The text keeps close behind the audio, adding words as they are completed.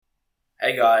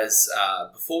Hey guys,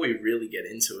 before we really get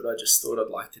into it, I just thought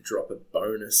I'd like to drop a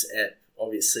bonus ep.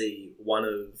 Obviously, one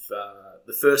of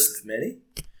the first of many.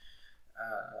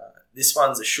 This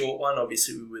one's a short one,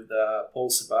 obviously with Paul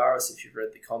Tsorbaris, if you've read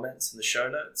the comments and the show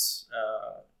notes.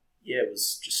 It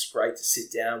was just great to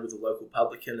sit down with a local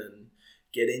publican and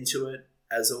get into it.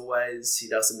 As always, he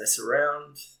doesn't mess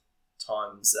around.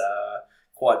 Time's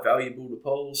quite valuable to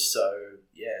Paul, so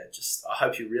I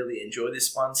hope you really enjoy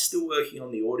this one. Still working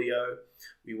on the audio.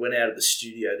 We went out of the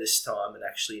studio this time and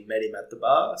actually met him at the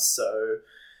bar, so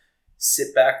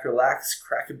sit back, relax,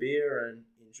 crack a beer and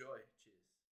enjoy.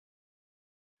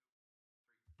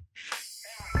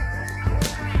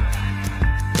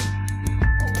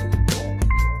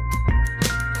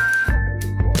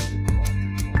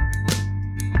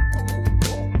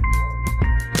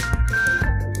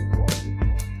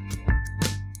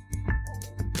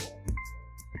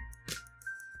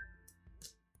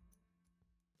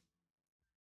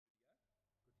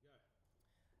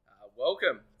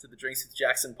 Welcome to the Drinks with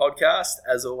Jackson podcast.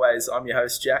 As always, I'm your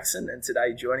host, Jackson, and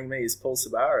today joining me is Paul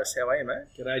Tsorbaris. How are you, mate?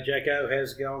 G'day, Jacko.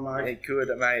 How's it going, mate? Yeah, good,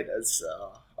 mate.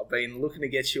 I've been looking to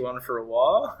get you on for a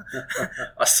while.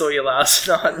 I saw you last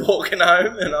night walking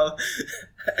home, and I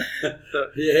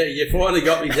thought... Yeah, you finally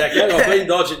got me, Jacko. I've been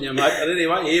dodging you, mate. But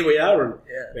anyway, here we are, and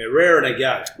we're raring to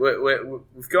go.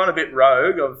 We've gone a bit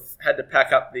rogue. I've had to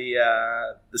pack up the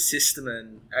system,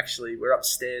 and actually we're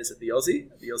upstairs at the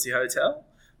Aussie Hotel,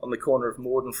 on the corner of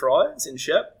Maud and Fry's in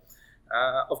Shep.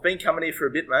 I've been coming here for a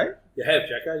bit, mate. You have,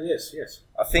 Jacko? Yes.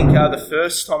 I think the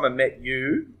first time I met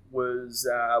you was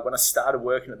when I started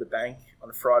working at the bank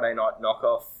on a Friday night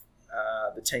knockoff.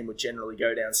 The team would generally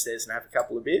go downstairs and have a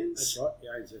couple of beers. That's right, the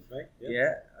ANZ Bank.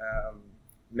 Yeah.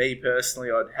 Me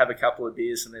personally, I'd have a couple of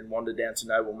beers and then wander down to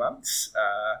Noble Monks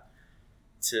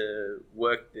to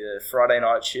work the Friday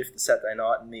night shift, the Saturday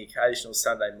night, and the occasional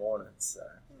Sunday morning. So.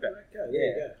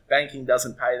 Banking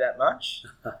doesn't pay that much,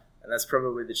 and that's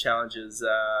probably the challenges,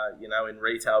 in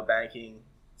retail banking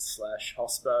 /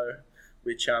 hospo,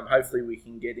 which hopefully we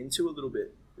can get into a little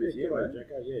bit with you, mate.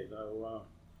 Jacko,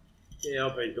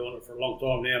 I've been doing it for a long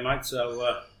time now, mate.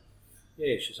 So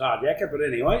it's hard, Jacko, but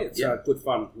anyway, it's good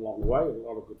fun along the way. A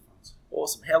lot of good fun.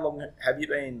 Awesome. How long have you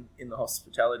been in the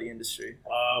hospitality industry?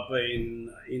 I've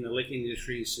been in the liquor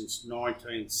industry since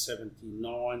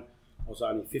 1979. I was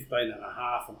only 15 and a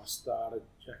half when I started,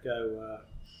 Jacko.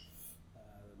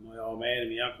 My old man and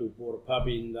my uncle bought a pub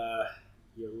in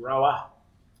Euroa.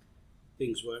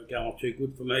 Things weren't going too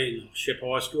good for me in Shep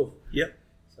High School. Yep.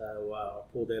 So I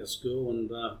pulled out of school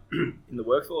and in the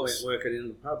workforce? Went working in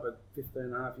the pub at 15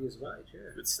 and a half years of age,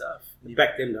 yeah. Good stuff. And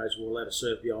back them days we were allowed to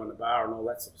serve behind the bar and all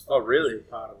that sort of stuff. Oh, really?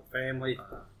 Part of the family.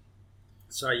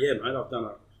 So, yeah, mate, I've done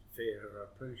a fair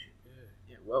apprenticeship,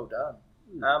 Yeah, well done.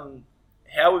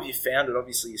 How have you found it?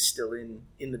 Obviously, you're still in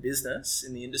the business,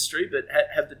 in the industry, but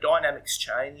have the dynamics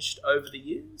changed over the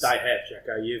years? They have,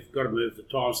 Jacko. You've got to move the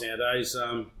times nowadays.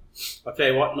 I tell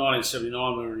you what,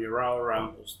 1979 when we were in Euroa,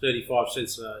 it was 35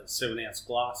 cents a 7-ounce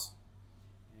glass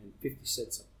and 50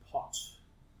 cents a pot.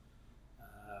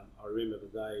 I remember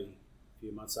the day, a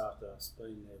few months after us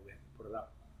being there, we had to put it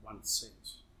up 1 cent.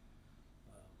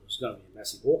 There was going to be a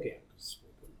massive walkout because we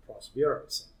were putting the price of beer up,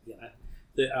 so,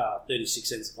 36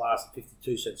 cents a glass and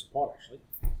 52 cents a pot, actually.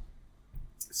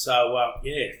 So,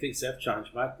 things have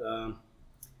changed, mate.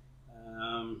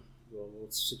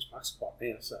 It's $6 a pot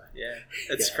now, so... Yeah,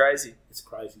 it's crazy. It's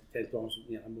crazy. 10 times,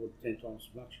 more than 10 times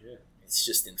as much, yeah. It's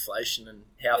just inflation and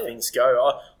how things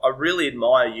go. I really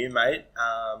admire you, mate,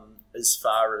 as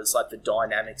far as, like, the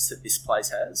dynamics that this place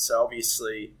has. So,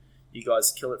 obviously, you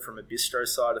guys kill it from a bistro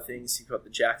side of things. You've got the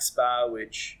Jack's Bar,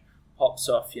 which pops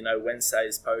off,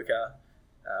 Wednesday's poker,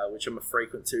 which I'm a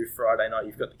frequent to. Friday night,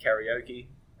 you've got the karaoke.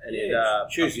 And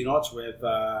Tuesday nights we have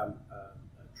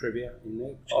trivia in there,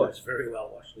 which goes very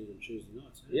well, actually, on Tuesday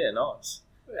nights. Yeah, nice.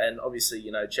 Yeah. And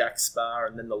obviously, Jack's Bar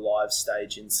and then the live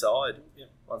stage inside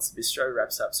once the bistro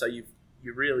wraps up. So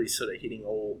you're really sort of hitting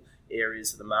all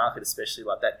areas of the market, especially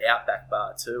like that Outback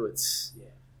Bar too. It's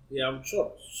I'm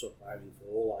sort of aiming for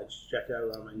all ages,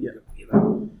 Jacko. I mean,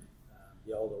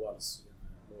 the older ones,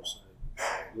 also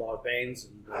live bands,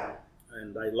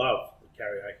 and they love the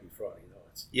karaoke Friday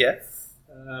nights. Yeah.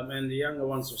 And the younger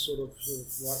ones are sort of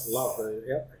love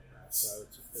the Outback Bar, so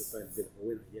it's been a bit of a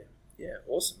winner, yeah. Yeah,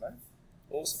 awesome, mate.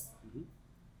 Awesome. Mm-hmm.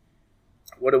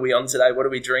 What are we on today? What are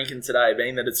we drinking today,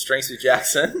 being that it's Drinks with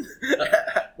Jackson?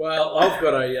 Well, I've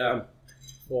got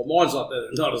mine's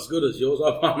not as good as yours.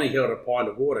 I've only got a pint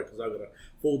of water because I've got a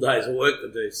full day's of work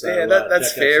to do. So,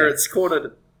 that's fair. It's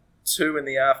 1:45 in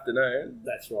the afternoon.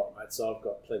 That's right, mate. So I've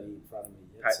got plenty in front of me.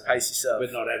 Pace yourself.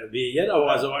 But not have a beer yet,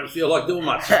 otherwise I won't feel like doing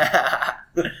much.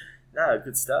 No,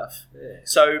 good stuff. Yeah.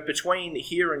 So between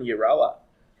here and Euroa,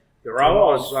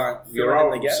 Euroa was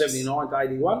Euroa in the gaps? 79 to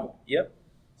 81. Yep.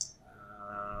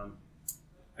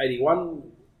 81,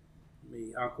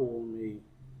 my uncle and my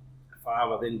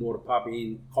father then bought a pub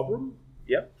in Cobram.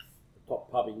 Yep. The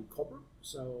top pub in Cobram.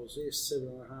 So I was there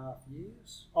 7.5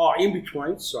 years. Oh, in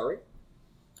between, sorry.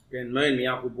 Then me and my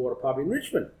uncle bought a pub in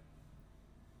Richmond.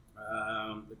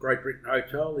 The Great Britain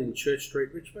Hotel in Church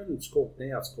Street, Richmond. It's called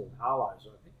Harlow's,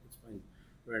 I think. It's been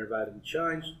renovated and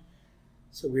changed.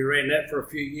 So we ran that for a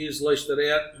few years, leased it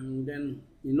out, and then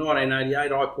in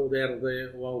 1988 I pulled out of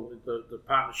there. Well, the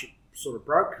partnership sort of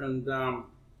broke, and I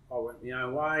went my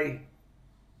own way.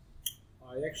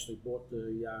 I actually bought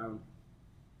the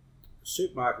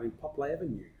supermarket in Poplar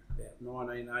Avenue about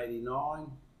 1989.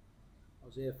 I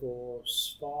was there for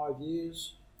 5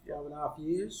 years, 5.5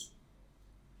 years.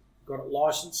 Got it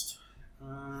licensed.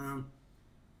 In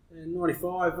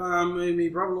 95, me and my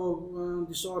brother-in-law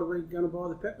decided we were going to buy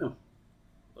the pep mill.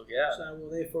 Look out. So we were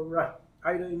there for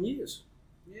 18 years.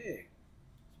 Yeah.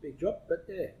 It's a big job, but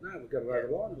we got it over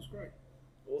the line. It was great.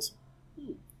 Awesome.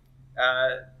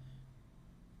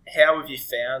 How have you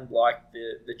found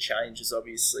the changes,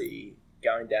 obviously,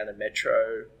 going down to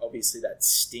Metro, obviously that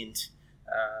stint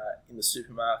in the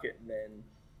supermarket and then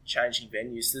changing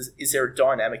venues? Is there a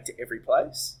dynamic to every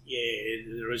place?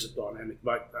 Yeah, there is a dynamic,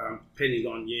 but depending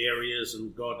on the areas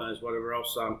and God knows whatever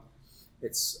else,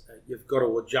 it's you've got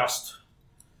to adjust.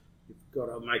 You've got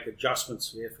to make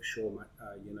adjustments there for sure, mate.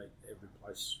 Every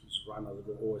place is run a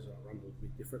little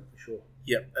bit different for sure.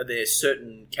 Yep. Are there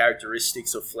certain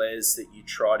characteristics or flares that you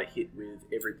try to hit with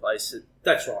every place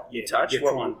that's right. you touch?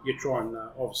 You're trying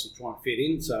obviously try and fit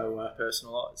in, so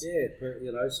personalise. Yeah,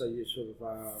 so you sort of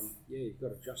you've got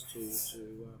to adjust to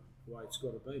the way it's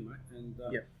got to be, mate. And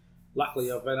luckily,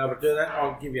 I've been able to do that.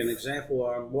 I'll give you an example.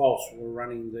 Whilst we're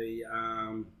running the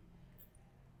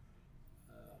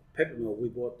pepper mill, we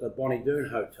bought the Bonnie Doon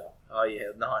Hotel. Oh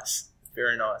yeah, nice.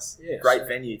 Very nice. Yeah, great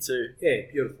venue too. Yeah,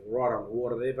 beautiful, right on the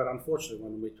water there. But unfortunately,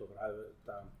 when we took it over,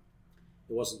 it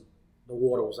wasn't. The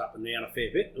water was up and down a fair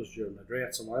bit. It was during the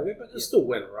droughts and whatever, but it still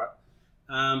went all right.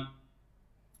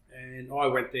 And I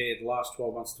went there the last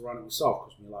 12 months to run it myself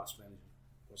because my last manager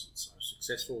wasn't so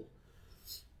successful.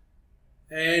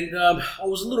 And I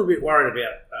was a little bit worried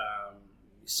about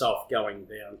myself going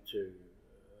down to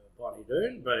Bonnie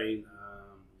Doon, being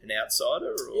an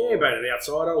outsider? Yeah, being an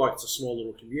outsider. Like, it's a small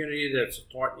little community. That's a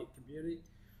tight-knit community.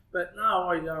 But no,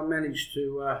 I managed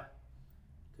to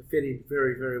fit in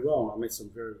very, very well. And I met some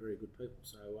very, very good people.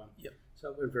 So so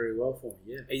it went very well for me,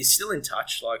 yeah. Are you still in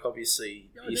touch? Like,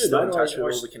 obviously, yeah, are you still in touch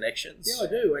with all the connections? Yeah, I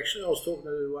do. Actually, I was talking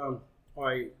to...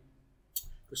 I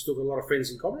still got a lot of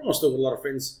friends in Cobram. I still got a lot of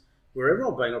friends wherever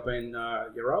I've been. I've been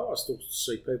Euroa. I still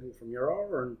see people from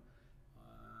Euroa, and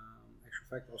in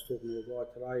fact, I was talking to a guy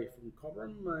today from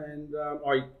Cobram, and I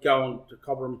go on to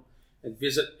Cobram and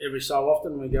visit every so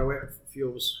often. We go out, a few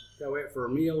of us go out for a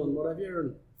meal and whatever,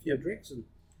 and a few drinks, and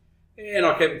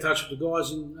I keep in touch with the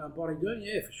guys in Bonnie Doon.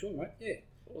 Yeah, for sure, mate. Yeah,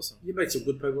 awesome. You meet some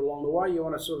good people along the way. You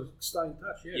want to sort of stay in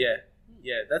touch. Yeah.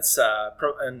 That's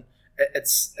and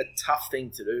it's a tough thing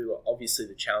to do. Like, obviously,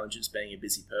 the challenge is being a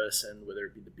busy person, whether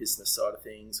it be the business side of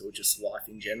things or just life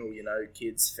in general.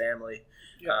 Kids, family.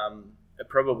 Yeah. It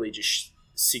probably just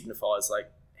signifies like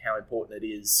how important it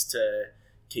is to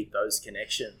keep those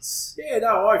connections. Yeah,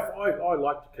 no, I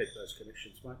like to keep those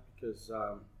connections, mate, because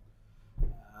like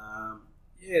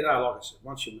I said,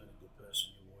 once you meet a good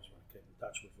person, you always want to keep in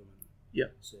touch with them and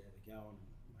see how they're going,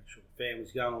 and make sure the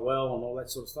family's going well and all that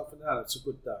sort of stuff. And it's a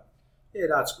good,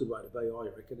 it's a good way to be, I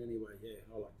reckon. Anyway,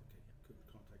 I like to keep in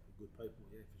contact with good people.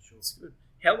 Yeah, for sure. It's good.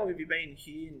 How long have you been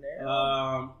here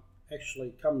now?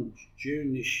 Actually, come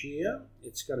June this year,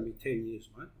 it's going to be 10 years,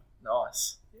 mate.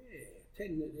 Nice. Yeah,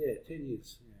 10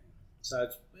 years. Yeah. So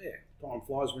it's time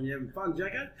flies when you're having fun,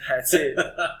 Jacko. That's it.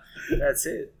 That's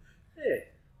it. Yeah.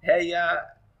 Hey,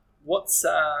 what's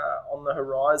on the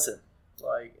horizon?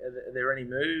 Like, are there any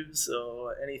moves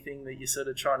or anything that you're sort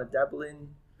of trying to dabble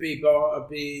in? No,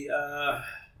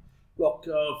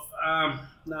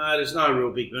 there's no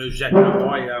real big moves,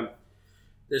 Jacko.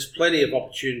 There's plenty of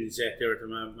opportunities out there at the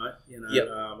moment, mate.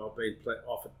 I've been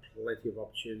offered plenty of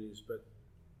opportunities, but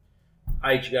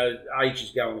age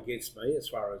is going against me as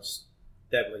far as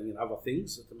dabbling in other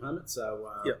things at the moment. So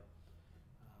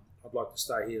I'd like to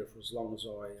stay here for as long as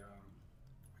I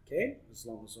can, as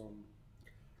long as I'm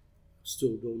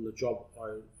still doing the job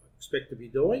I expect to be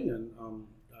doing, and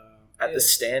at the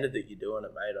standard that you're doing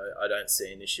it, mate. I don't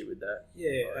see an issue with that.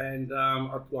 Yeah, and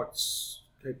I'd like to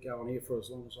keep going here for as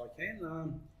long as I can.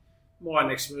 My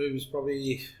next move is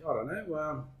probably, I don't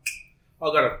know,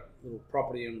 I've got little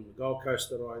property on the Gold Coast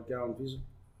that I go and visit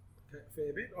a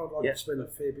fair bit. I'd like to spend a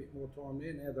fair bit more time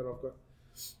there now that I've got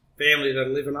family that are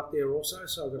living up there also.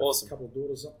 So I've got a couple of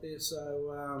daughters up there.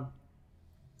 So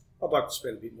I'd like to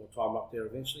spend a bit more time up there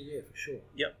eventually. Yeah, for sure.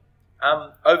 Yep.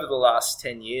 Over the last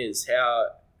 10 years,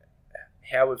 how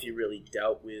have you really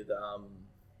dealt with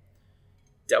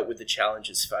the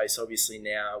challenges faced? Obviously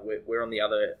now we're on the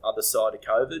other side of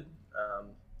COVID.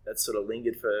 That sort of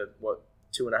lingered for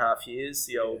 2.5 years.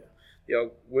 The old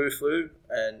Wu flu,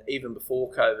 and even before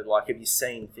COVID, like, have you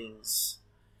seen things?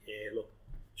 Yeah, look,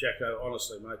 Jacko,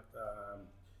 honestly, mate,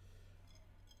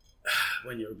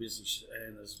 when you're a business,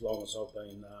 and as long as I've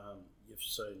been, you've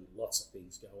seen lots of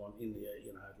things go on in the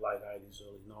late 80s,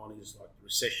 early 90s, like the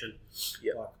recession.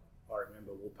 Yeah. Like, I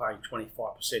remember we were paying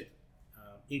 25%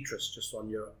 interest just on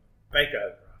your bank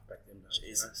overdraft back then.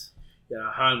 Jesus.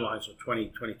 Home loans were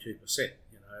 22%.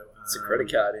 It's a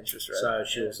credit card interest rate. So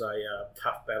she was a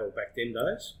tough battle back then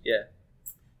days. Yeah.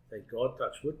 Thank God,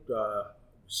 touch wood.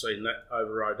 Seen that,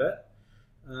 overrode that.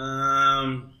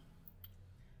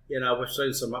 We've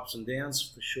seen some ups and downs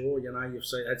for sure. You've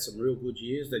had some real good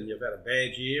years, then you've had a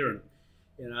bad year, and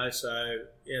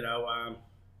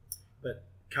but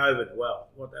COVID, well,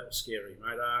 that was scary,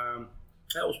 mate.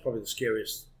 That was probably the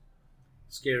scariest,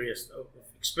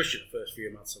 especially the first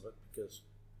few months of it, because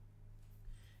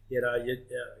we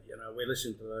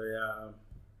listened to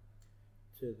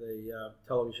the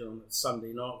television on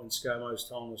Sunday night when ScoMo's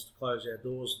telling us to close our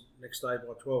doors. Next day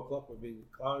by 12 o'clock we'd be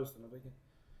closed, and I'm thinking,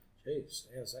 geez,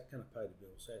 how's that going to pay the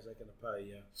bills? How's that going to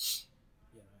pay?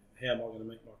 How am I going to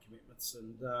meet my commitments?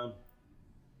 And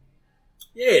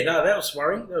that was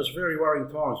worrying. That was very worrying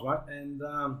times, mate. And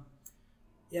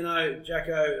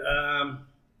Jacko,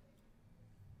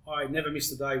 I never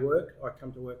missed a day work. I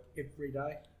come to work every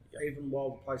day. Even while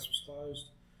the place was closed,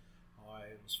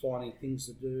 I was finding things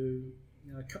to do.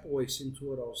 A couple of weeks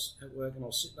into it, I was at work and I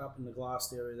was sitting up in the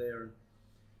glassed area there, and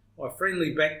my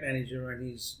friendly bank manager and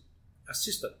his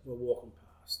assistant were walking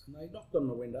past, and they knocked on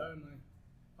the window, and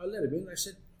I let him in. They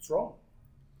said, "What's wrong?"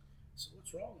 I said,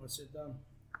 "What's wrong?" I said,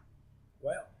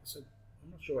 "Well," I said,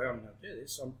 "I'm not sure how I'm going to do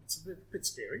this. It's a bit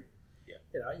scary. Yeah.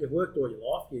 You've worked all your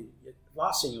life. The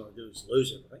last thing you want to do is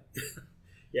lose everything."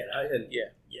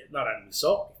 Not only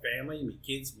myself, my family, my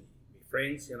kids, my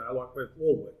friends, like we've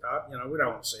all worked hard. We don't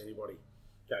want to see anybody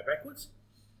go backwards.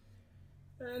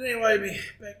 And anyway, my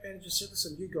bank manager said,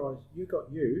 "Listen, you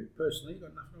personally,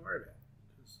 got nothing to worry about,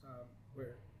 because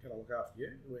we're going to look after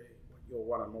you. You're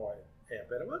one of our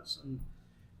better ones, and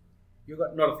you've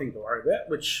got not a thing to worry about,"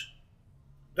 which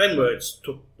them words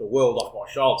took the world off my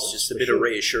shoulders. It's just a bit of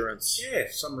reassurance. Yeah,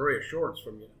 some reassurance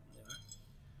from you.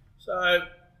 So,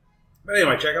 but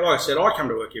anyway, Jack, like I said, I come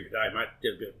to work every day, mate.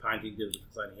 Did a bit of painting, did a bit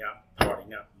of cleaning up,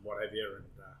 tidying up, and what have you.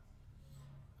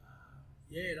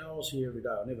 And I was here every day.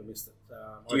 I never missed it.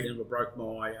 I never broke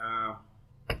my.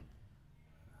 I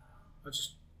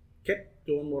just kept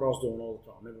doing what I was doing all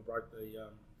the time. Never broke the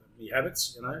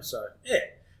habits, So yeah,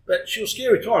 but she was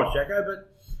scary times, Jacko.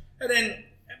 And then it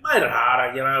made it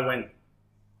harder, when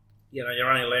you're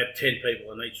only allowed 10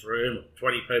 people in each room, or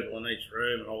 20 people in each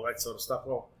room, and all that sort of stuff.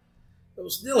 Well, it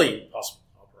was nearly impossible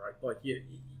to operate. Like you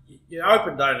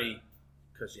opened only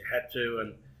because you had to,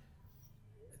 and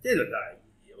at the end of the day,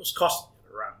 it was costing you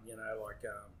to run.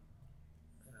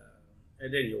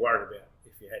 And then you're worried about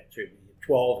if you had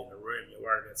 12 in a room, you're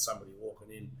worried about somebody walking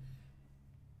in,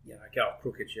 go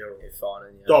crooked you or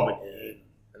finding you, dobbing you,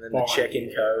 and then the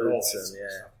check-in codes, and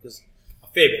because a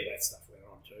fair bit of that stuff went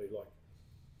on too.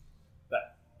 But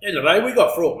at the end of the day, we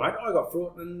got through it, mate. I got through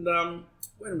it, and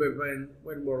when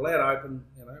we're allowed to open,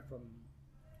 from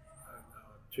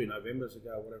 2 Novembers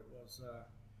ago, whatever it was,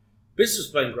 business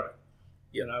has been great.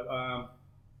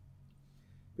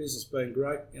 Business has been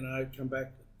great.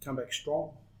 Come back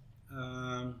strong.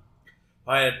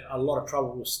 I had a lot of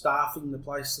trouble with staffing the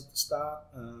place at the start.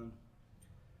 I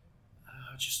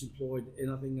just employed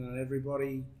anything and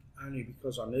everybody only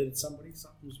because I needed somebody.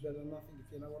 Something was better than nothing,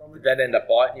 if you know what I mean. Did that end up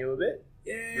biting you a bit?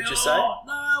 Yeah. Would you say?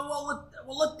 No,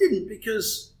 well, it didn't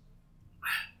because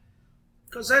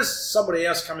as somebody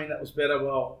else come in that was better,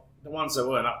 well, the ones that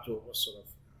weren't up to it was sort of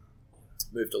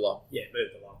moved along. Yeah,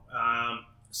 moved along.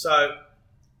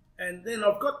 And then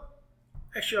I've got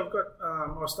my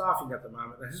staffing at the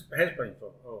moment. It has been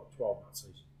for 12 months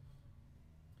easy.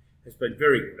 It's been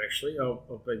very good, actually.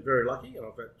 I've been very lucky, and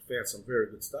I've found some very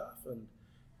good staff and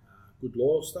good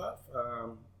loyal staff.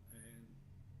 And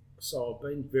so I've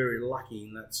been very lucky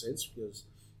in that sense, because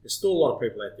there's still a lot of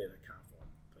people out there that can't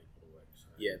find people to work. So,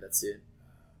 yeah, that's it.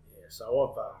 So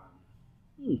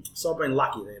I've been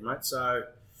lucky there, mate. So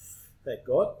thank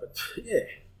God. But yeah,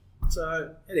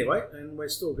 So anyway, and we're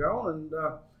still going,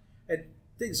 and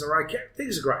things are okay.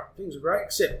 Things are great. Things are great,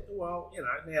 except, well,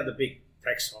 now the big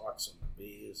tax hikes on the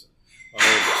beers and on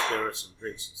all the spirits and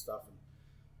drinks and stuff. And,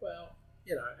 well,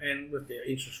 and with the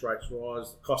interest rates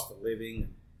rise, the cost of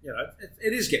living,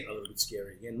 it is getting a little bit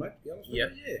scary again, mate, to be honest with you.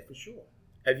 Yeah, for sure.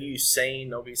 Have you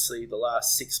seen, obviously, the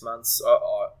last 6 months,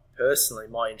 I personally,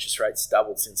 my interest rate's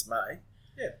doubled since May.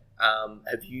 Yeah.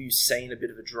 Have you seen a bit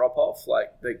of a drop-off,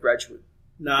 like the gradual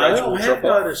I have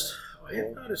drop-off?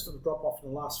 noticed a drop-off in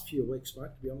the last few weeks, mate,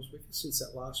 to be honest with you, since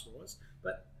that last rise.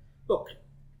 But, look,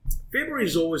 February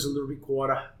is always a little bit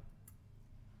quieter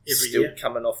every year. Still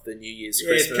coming off the New Year's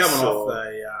Christmas. Yeah, it's coming off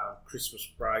the Christmas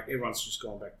break. Everyone's just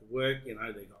gone back to work. They've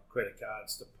got credit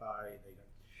cards to pay. They've got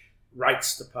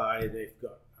rates to pay. They've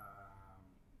got...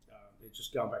 they're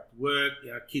just going back to work.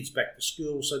 Kids back to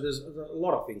school. So there's a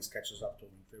lot of things catches up to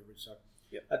them in February. So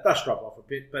it does drop off a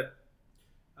bit. But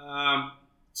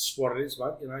it's what it is,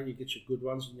 mate. You get your good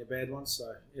ones and your bad ones.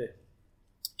 So, yeah.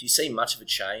 Do you see much of a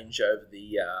change over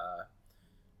the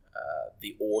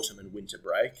autumn and winter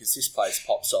break? Because this place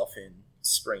pops off in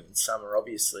spring and summer,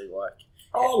 obviously.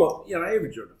 Look,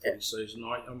 even during the footy season,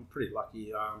 I'm pretty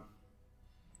lucky.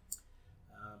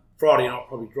 Friday night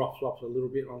probably drops off a little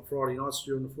bit on Friday nights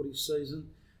during the footy season.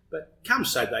 But come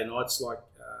Saturday nights,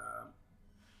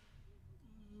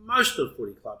 most of the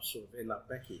footy clubs sort of end up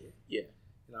back here. Yeah.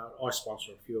 I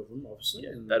sponsor a few of them, obviously.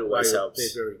 Yeah, and that always helps.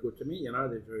 They're very good to me.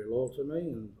 They're very loyal to me,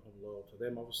 and I'm loyal to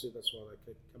them, obviously. That's why they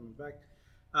keep coming back.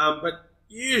 But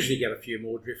you usually get a few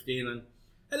more drift in, and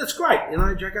it's great.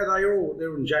 Jacko,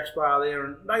 they're in Jack's Bar there,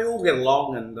 and they all get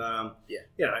along. And,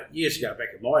 years ago, back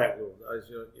in my little days,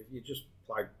 if you just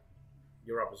played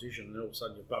your opposition and all of a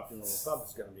sudden you bumped into the pub,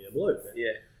 it's going to be a blue. But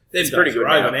it's pretty good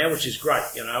now, which is great.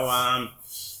 They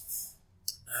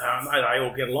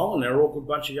all get along, and they're all a good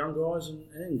bunch of young guys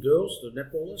and girls, the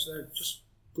netballers. They're just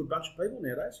a good bunch of people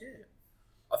nowadays, yeah.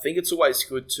 I think it's always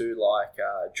good to,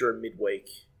 during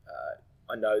midweek,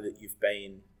 I know that you've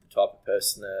been the type of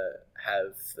person to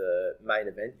have the main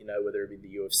event, whether it be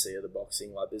the UFC or the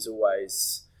boxing. There's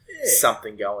always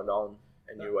something going on,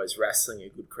 and you're always wrestling a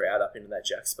good crowd up into that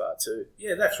Jack's Bar too.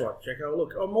 Yeah, that's right, Jacko.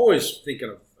 Look, I'm always thinking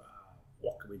of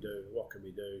what can we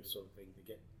do sort of thing to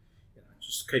get,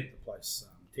 just keep the place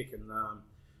ticking,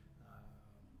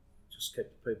 just keep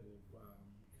the people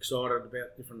excited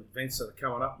about different events that are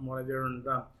coming up and whatever. And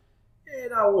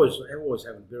I always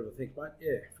having a bit of a think, mate.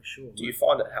 Yeah, for sure. Do you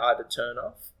find it hard to turn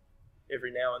off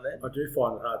every now and then? I do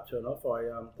find it hard to turn off.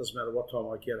 Doesn't matter what time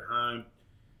I get home.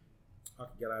 I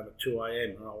can get home at 2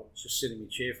 a.m. and I'll just sit in my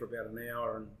chair for about an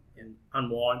hour and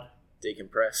unwind.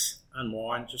 Decompress.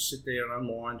 Unwind. Just sit there and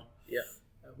unwind. Yeah.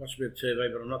 Watch a bit of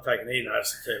TV, but I'm not taking any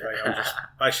notice of TV. I'm just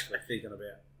basically thinking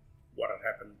about what had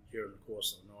happened during the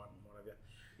course of the night and whatever.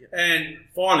 Yeah. And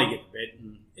finally get to bed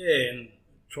and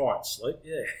try and sleep.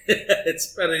 Yeah.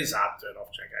 But it is hard to turn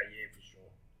off, Jacko. Yeah, for sure.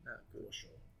 No, good. For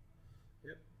sure.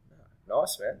 Yep. No,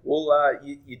 nice, man. Well,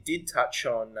 you did touch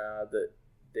on that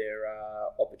there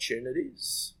are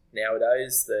opportunities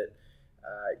nowadays that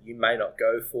you may not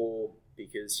go for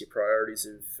because your priorities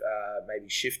have maybe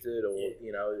shifted or,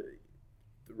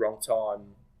 the wrong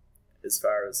time as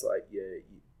far as your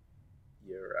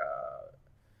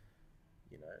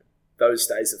those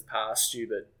days have passed you.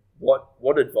 But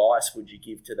what advice would you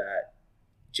give to that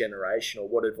generation, or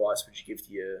what advice would you give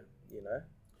to your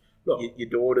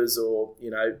daughters or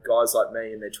guys like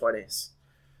me in their 20s?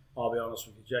 I'll be honest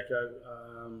with you, Jacko.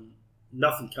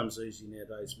 Nothing comes easy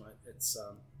nowadays, mate. It's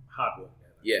hard work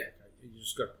nowadays. Yeah. You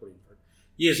just got to put in for it.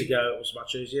 Years ago, it was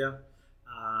much easier.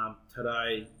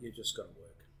 Today, you just got to work.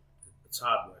 It's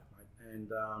hard work, mate.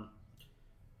 And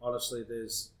honestly,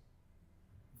 there's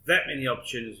that many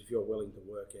opportunities if you're willing to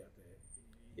work out there.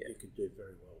 Yeah. You could do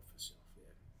very well for yourself.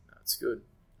 Yeah, that's good.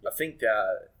 I think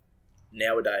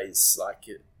nowadays,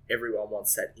 everyone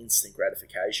wants that instant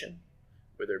gratification.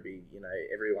 Whether it be,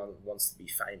 everyone wants to be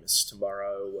famous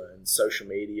tomorrow, and social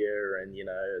media, and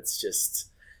it's just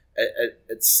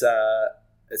it's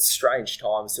strange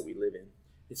times that we live in.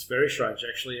 It's very strange,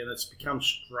 actually, and it's become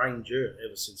stranger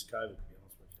ever since COVID, to be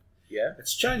honest with you. Yeah,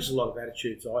 it's changed a lot of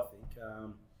attitudes, I think.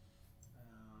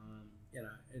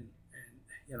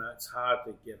 And it's hard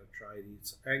to get a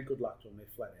tradie, and good luck to them.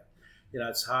 They're flat out.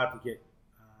 It's hard to get.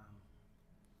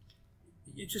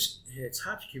 It's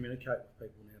hard to communicate with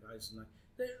people nowadays, and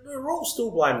they're all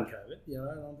still blaming COVID.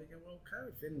 And I'm thinking, well,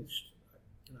 COVID finished,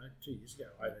 2 years ago,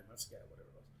 18 months ago, whatever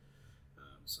it was.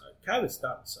 So COVID's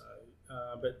done. So.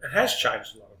 But it has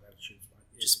changed a lot of attitudes, mate.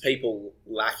 Yeah. Just people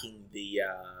lacking the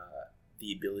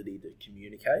ability to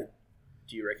communicate.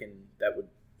 Do you reckon that would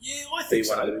I think be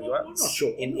one of the big ones? I'm not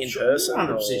sure. In person? I'm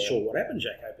not 100% sure what happened,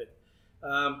 Jacko, but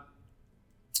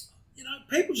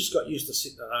People just got used to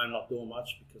sitting at home not doing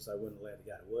much because they weren't allowed to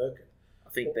go to work. I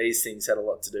think these things had a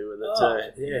lot to do with it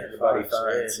too. Yeah, the bloody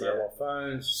phones, mobile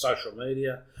phones, social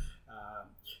media.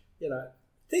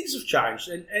 Things have changed,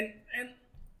 and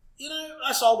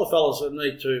us older fellas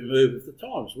need to move with the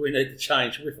times. We need to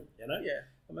change with them. Yeah.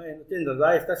 I mean, at the end of the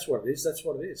day, if that's what it is, that's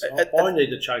what it is. I need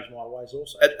to change my ways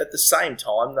also. At the same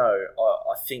time, though,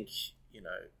 I think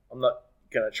I'm not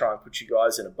going to try and put you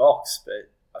guys in a box, but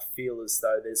I feel as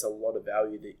though there's a lot of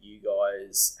value that you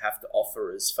guys have to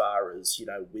offer as far as,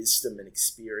 wisdom and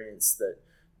experience that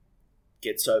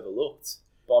gets overlooked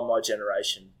by my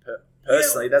generation.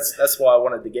 Personally, that's why I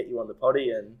wanted to get you on the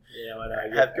potty and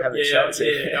have a chat to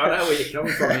you. I know where you're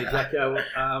coming from here, Jacko.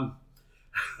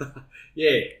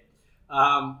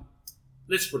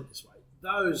 Let's put it this way.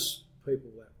 Those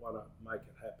people that want to make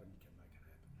it happen can make it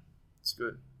happen. It's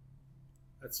good.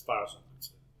 As far as I'm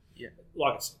concerned. Yeah.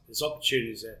 Like I said, there's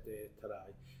opportunities out there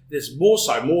today. There's more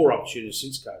opportunities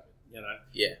since COVID,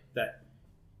 Yeah. That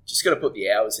just got to put the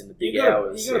hours in, the big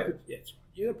hours. You got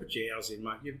to put your hours in,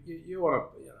 mate. You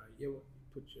want to, you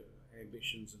put your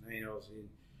ambitions and hours in.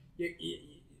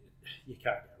 You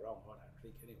can't go wrong, I don't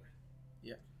think, anyway.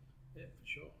 Yeah. Yeah, for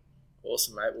sure.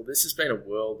 Awesome, mate. Well, this has been a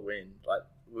whirlwind. Like,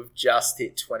 we've just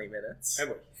hit 20 minutes. Have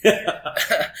we?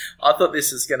 I thought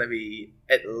this was going to be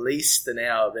at least an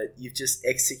hour, but you've just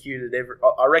executed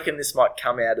I reckon this might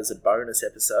come out as a bonus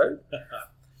episode.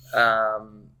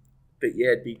 But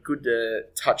yeah, it'd be good to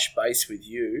touch base with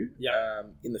you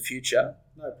in the future.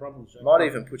 No problem, Jack. Might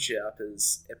even put you up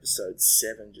as episode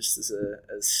 7, just as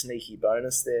a sneaky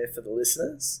bonus there for the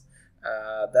listeners.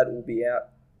 That will be out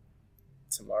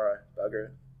tomorrow,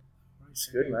 bugger. It's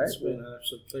good, mate. It's been an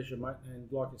absolute pleasure, mate. And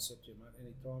like I said to you, mate,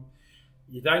 anytime.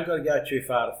 You don't got to go too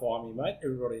far to find me, mate.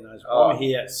 Everybody knows. I'm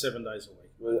here 7 days a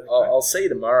week. Well, okay? I'll see you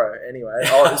tomorrow anyway.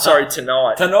 Sorry,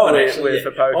 tonight. Actually,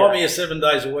 for poker. I'm here 7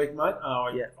 days a week, mate.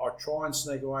 I try and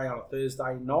sneak away on a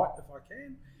Thursday night if I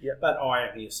can. Yep. But I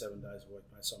am here 7 days a week,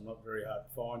 mate, so I'm not very hard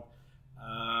to find.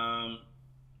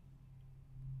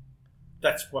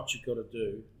 That's what you've got to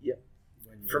do. Yep.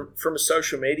 From a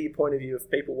social media point of view, if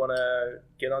people want to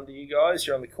get onto you guys,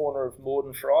 you're on the corner of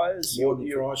Morden Friars.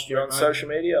 You're on social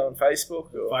media, on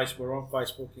Facebook? Or? We're on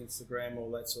Facebook, Instagram,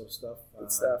 all that sort of stuff.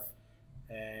 Good stuff.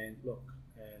 And look,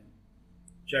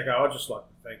 Jacko, I'd just like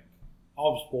to thank. I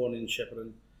was born in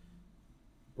Shepparton,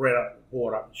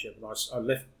 brought up in Shepparton. I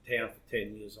left town for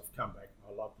 10 years. I've come back.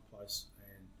 I love the place,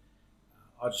 and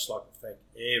I'd just like to thank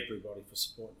everybody for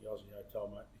supporting the Aussie Hotel,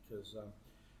 mate, because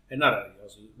and not only the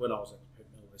Aussie, when I was at the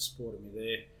Pet Mill, they supported me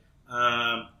there,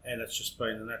 and it's just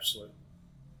been an absolute.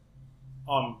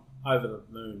 I'm over the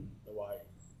moon the way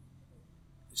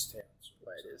this town's the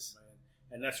way it is, man,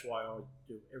 and that's why I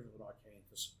do everything I can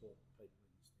to support